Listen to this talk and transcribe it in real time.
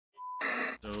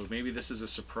So maybe this is a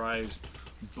surprise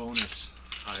bonus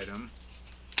item.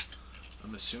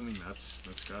 I'm assuming that's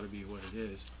got to be what it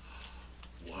is.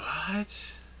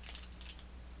 What?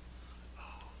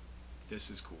 Oh,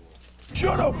 this is cool.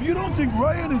 Shut up! You don't think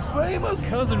Ryan is famous?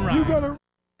 Cousin Ryan. You gotta...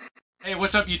 Hey,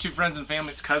 what's up, YouTube friends and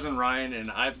family? It's Cousin Ryan, and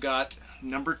I've got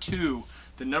number 2,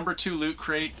 the number 2 loot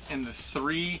crate in the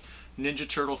 3 Ninja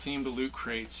Turtle themed loot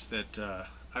crates that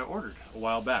I ordered a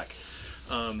while back.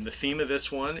 The theme of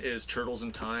this one is Turtles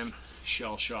in Time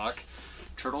Shell Shock.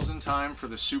 Turtles in Time for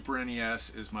the Super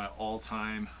NES is my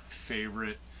all-time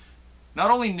favorite, not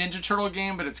only Ninja Turtle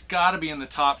game, but it's got to be in the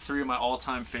top 3 of my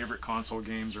all-time favorite console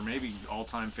games, or maybe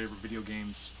all-time favorite video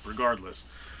games, regardless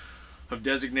of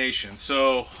designation.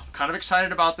 So I'm kind of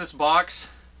excited about this box.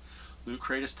 Loot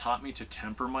Crate has taught me to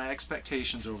temper my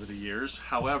expectations over the years.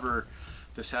 However,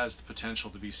 this has the potential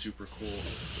to be super cool.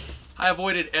 I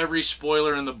avoided every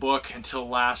spoiler in the book until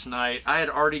last night. I had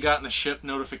already gotten the ship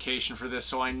notification for this,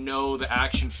 so I know the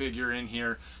action figure in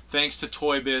here, thanks to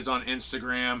Toy Biz on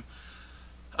Instagram.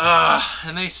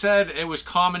 And they said it was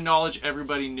common knowledge,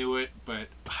 everybody knew it, but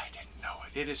I didn't know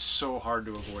it. It is so hard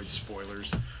to avoid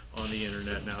spoilers on the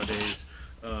internet nowadays.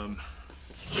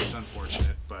 It's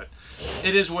unfortunate, but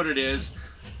it is what it is.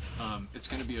 It's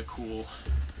going to be a cool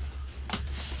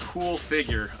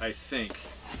figure, I think.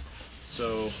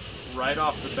 So right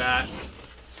off the bat,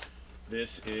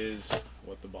 this is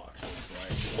what the box looks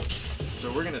like. So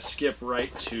we're going to skip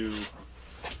right to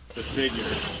the figure,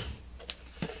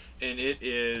 and it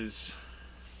is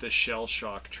the Shell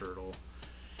Shock Turtle,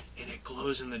 and it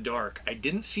glows in the dark. I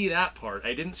didn't see that part.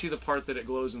 I didn't see the part that it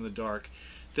glows in the dark.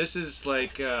 This is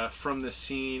like from the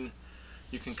scene,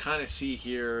 you can kind of see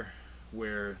here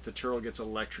where the turtle gets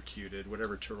electrocuted.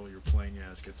 Whatever turtle you're playing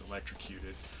as gets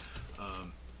electrocuted.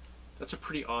 That's a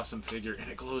pretty awesome figure, and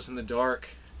it glows in the dark.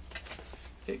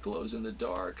 It glows in the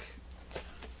dark.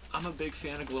 I'm a big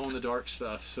fan of glow-in-the-dark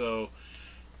stuff, so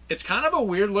it's kind of a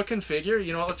weird looking figure.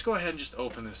 You know what, let's go ahead and just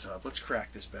open this up. Let's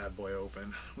crack this bad boy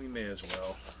open. We may as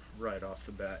well, right off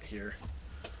the bat here.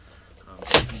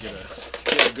 So you can get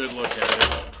a good look at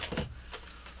it.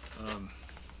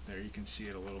 There, you can see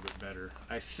it a little bit better.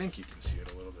 I think you can see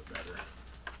it a little bit better.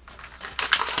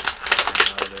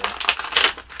 Out of there.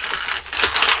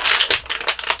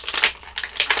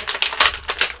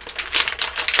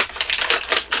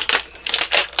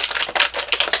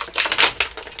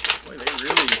 Boy, they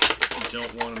really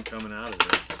don't want them coming out of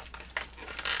there.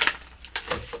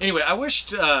 Anyway, I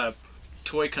wished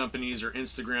toy companies or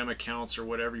Instagram accounts or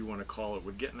whatever you want to call it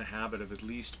would get in the habit of at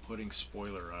least putting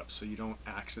spoiler up so you don't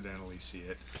accidentally see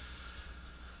it.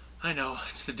 I know,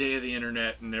 it's the day of the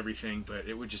internet and everything, but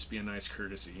it would just be a nice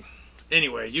courtesy.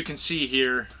 Anyway, you can see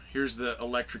here, here's the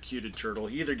electrocuted turtle.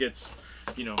 He either gets,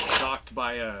 you know, shocked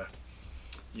by a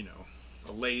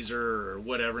laser or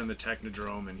whatever in the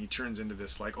Technodrome, and he turns into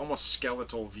this like almost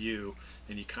skeletal view,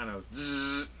 and he kind of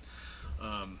zzz,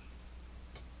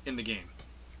 in the game.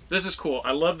 This is cool.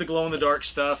 I love the glow-in-the-dark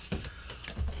stuff.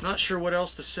 Not sure what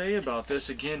else to say about this.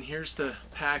 Again, here's the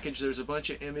package. There's a bunch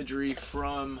of imagery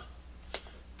from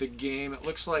the game. It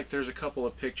looks like there's a couple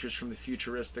of pictures from the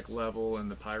futuristic level and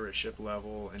the pirate ship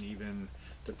level and even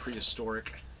the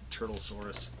prehistoric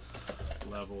Turtlesaurus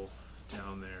level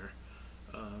down there.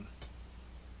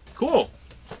 Cool.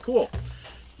 Cool.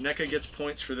 NECA gets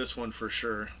points for this one for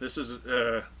sure. This is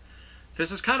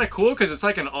kind of cool because it's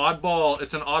like an oddball.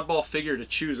 It's an oddball figure to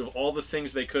choose of all the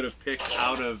things they could have picked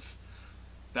out of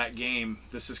that game.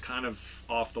 This is kind of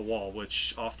off the wall,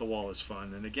 which off the wall is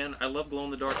fun. And again, I love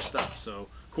glow-in-the-dark stuff, so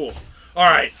cool. All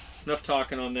right, enough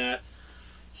talking on that.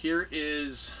 Here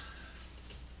is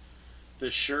the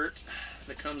shirt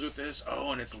that comes with this.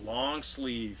 Oh, and it's long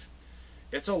sleeve.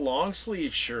 It's a long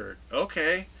sleeve shirt.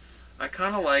 Okay, I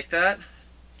kind of like that.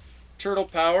 Turtle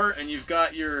power, and you've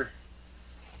got your,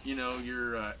 you know,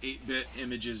 your 8-bit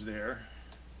images there.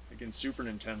 Again, Super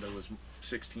Nintendo was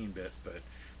 16-bit, but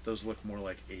those look more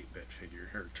like 8-bit figure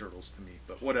or turtles to me.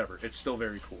 But whatever, it's still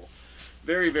very cool.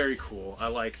 Very, very cool. I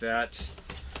like that.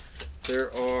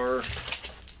 There are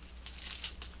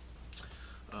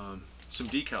some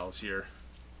decals here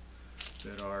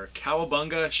that are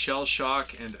Cowabunga, Shell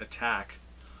Shock, and Attack.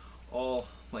 All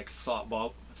like thought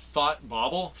bubble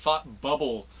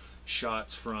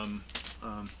shots from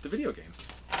the video game.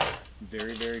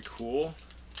 Very, very cool.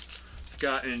 I've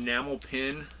got an enamel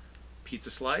pin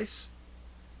pizza slice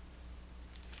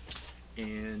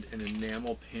and an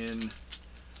enamel pin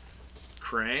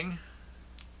Krang.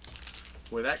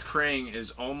 Boy, that Krang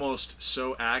is almost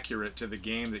so accurate to the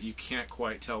game that you can't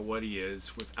quite tell what he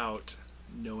is without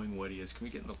knowing what he is. Can we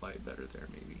get in the light better there,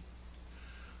 maybe?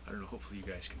 I don't know, hopefully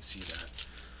you guys can see that.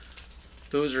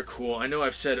 Those are cool. I know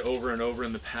I've said over and over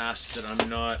in the past that I'm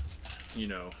not, you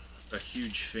know, a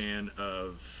huge fan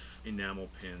of enamel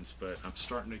pins, but I'm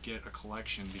starting to get a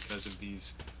collection because of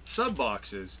these sub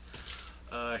boxes.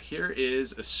 Here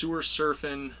is a sewer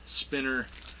surfing spinner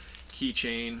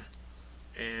keychain,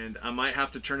 and I might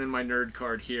have to turn in my nerd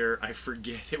card here. I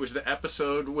forget. It was the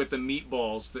episode with the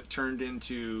meatballs that turned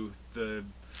into the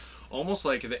almost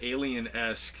like the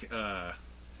alien-esque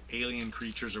alien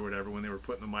creatures or whatever when they were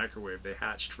put in the microwave. They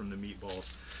hatched from the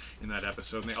meatballs in that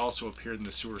episode, and they also appeared in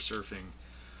the sewer surfing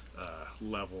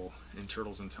level in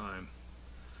Turtles in Time.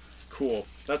 Cool.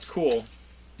 That's cool.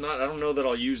 I don't know that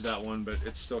I'll use that one, but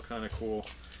it's still kind of cool.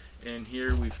 And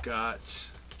here we've got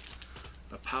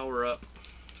a power-up,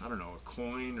 I don't know, a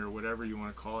coin or whatever you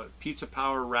want to call it. Pizza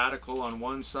Power Radical on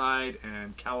one side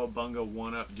and Cowabunga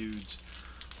 1-Up Dudes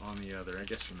on the other. I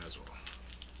guess we might as well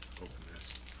open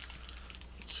this.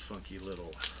 Those funky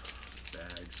little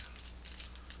bags.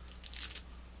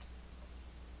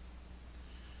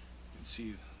 You can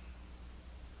see,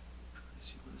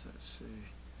 what does that say?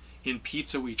 In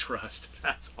Pizza We Trust.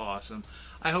 That's awesome.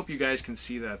 I hope you guys can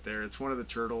see that there. It's one of the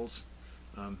turtles.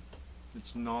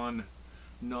 It's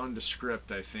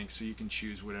nondescript, I think, so you can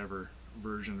choose whatever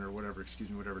version or whatever,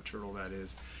 whatever turtle that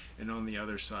is. And on the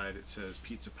other side it says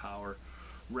Pizza Power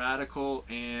Radical,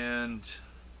 and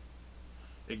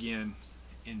again,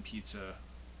 in Pizza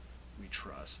We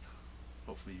Trust.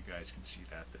 Hopefully you guys can see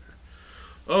that there.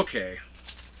 Okay,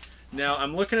 now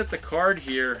I'm looking at the card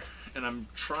here and I'm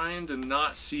trying to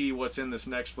not see what's in this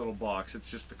next little box. It's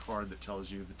just the card that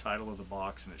tells you the title of the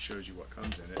box and it shows you what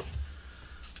comes in it.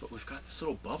 But we've got this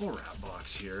little bubble wrap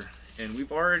box here, and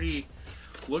we've already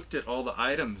looked at all the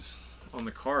items on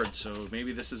the card, so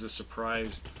maybe this is a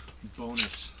surprise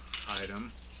bonus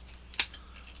item.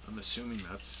 I'm assuming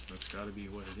that's got to be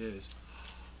what it is.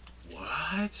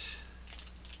 What?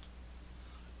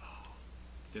 Oh,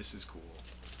 this is cool.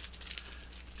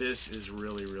 This is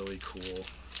really, really cool.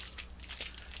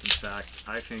 In fact,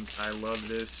 I think I love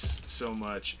this so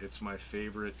much. It's my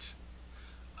favorite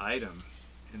item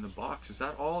in the box. Is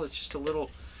that all? It's just a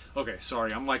little... Okay,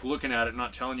 sorry, I'm like looking at it,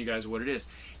 not telling you guys what it is.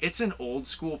 It's an old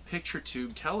school picture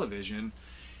tube television,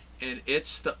 and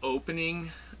it's the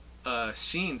opening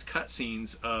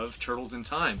cutscenes of Turtles in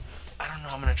Time. I don't know,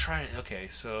 I'm gonna try it. Okay,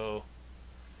 so...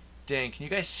 Dang, can you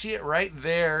guys see it right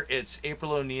there? It's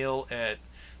April O'Neil at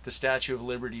the Statue of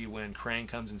Liberty when Krang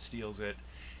comes and steals it,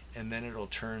 and then it'll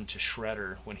turn to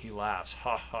Shredder when he laughs.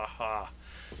 Ha ha ha.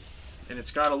 And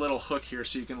it's got a little hook here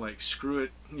so you can like screw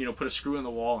it, you know, put a screw in the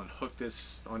wall and hook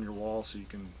this on your wall so you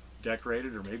can decorate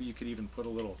it, or maybe you could even put a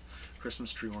little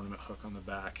Christmas tree ornament hook on the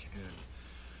back and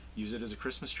use it as a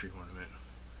Christmas tree ornament.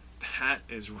 That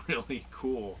is really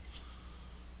cool.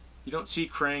 You don't see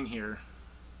Krang here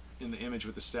in the image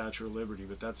with the Statue of Liberty,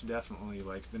 but that's definitely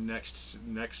like the next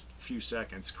few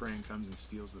seconds Krang comes and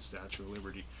steals the Statue of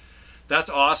Liberty. That's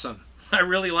awesome. I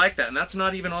really like that, and that's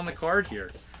not even on the card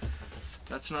here.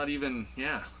 That's not even,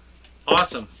 yeah.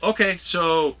 Awesome. Okay,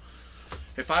 so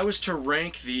if I was to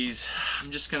rank these,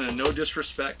 I'm just gonna, no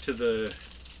disrespect to the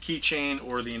keychain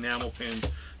or the enamel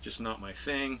pins, just not my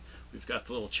thing. We've got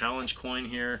the little challenge coin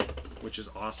here, which is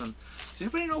awesome. Does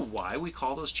anybody know why we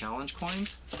call those challenge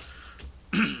coins?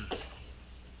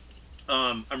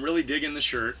 I'm really digging the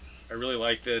shirt. I really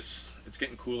like this. It's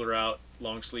getting cooler out.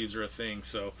 Long sleeves are a thing,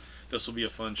 so this will be a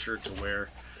fun shirt to wear.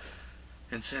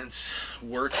 And since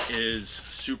work is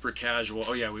super casual,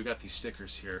 oh yeah, we've got these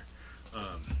stickers here.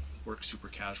 Work super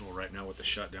casual right now with the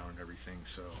shutdown and everything,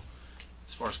 so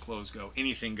as far as clothes go,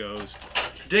 anything goes.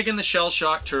 Digging the Shell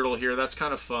Shock turtle here, that's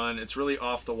kind of fun. It's really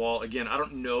off the wall. Again, I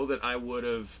don't know that I would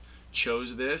have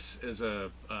chose this as a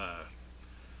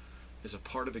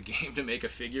part of the game to make a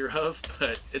figure of,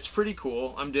 but it's pretty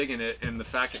cool. I'm digging it, and the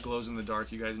fact it glows in the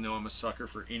dark, you guys know I'm a sucker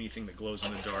for anything that glows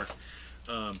in the dark.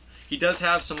 He does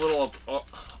have some little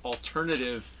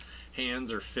alternative hands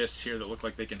or fists here that look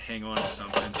like they can hang on to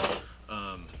something.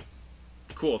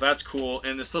 Cool, that's cool.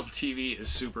 And this little TV is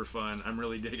super fun. I'm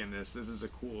really digging this. This is a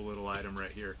cool little item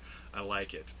right here. I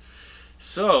like it.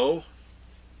 So,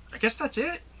 I guess that's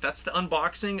it. That's the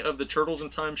unboxing of the Turtles in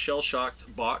Time Shell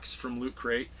Shocked box from Loot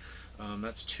Crate.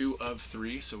 That's 2 of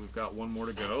 3, so we've got 1 more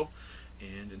to go.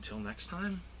 And until next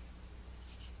time,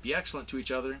 be excellent to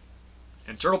each other.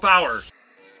 And Turtle Power!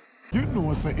 You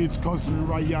know, sir, it's cousin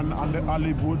Ryan on the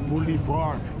Hollywood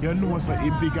Boulevard. You know, sir, he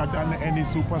bigger than any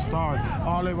superstar.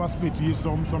 All of us spit you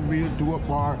some real dope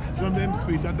bar. Some of them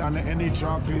sweeter than any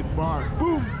chocolate bar.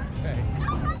 Boom! Hey.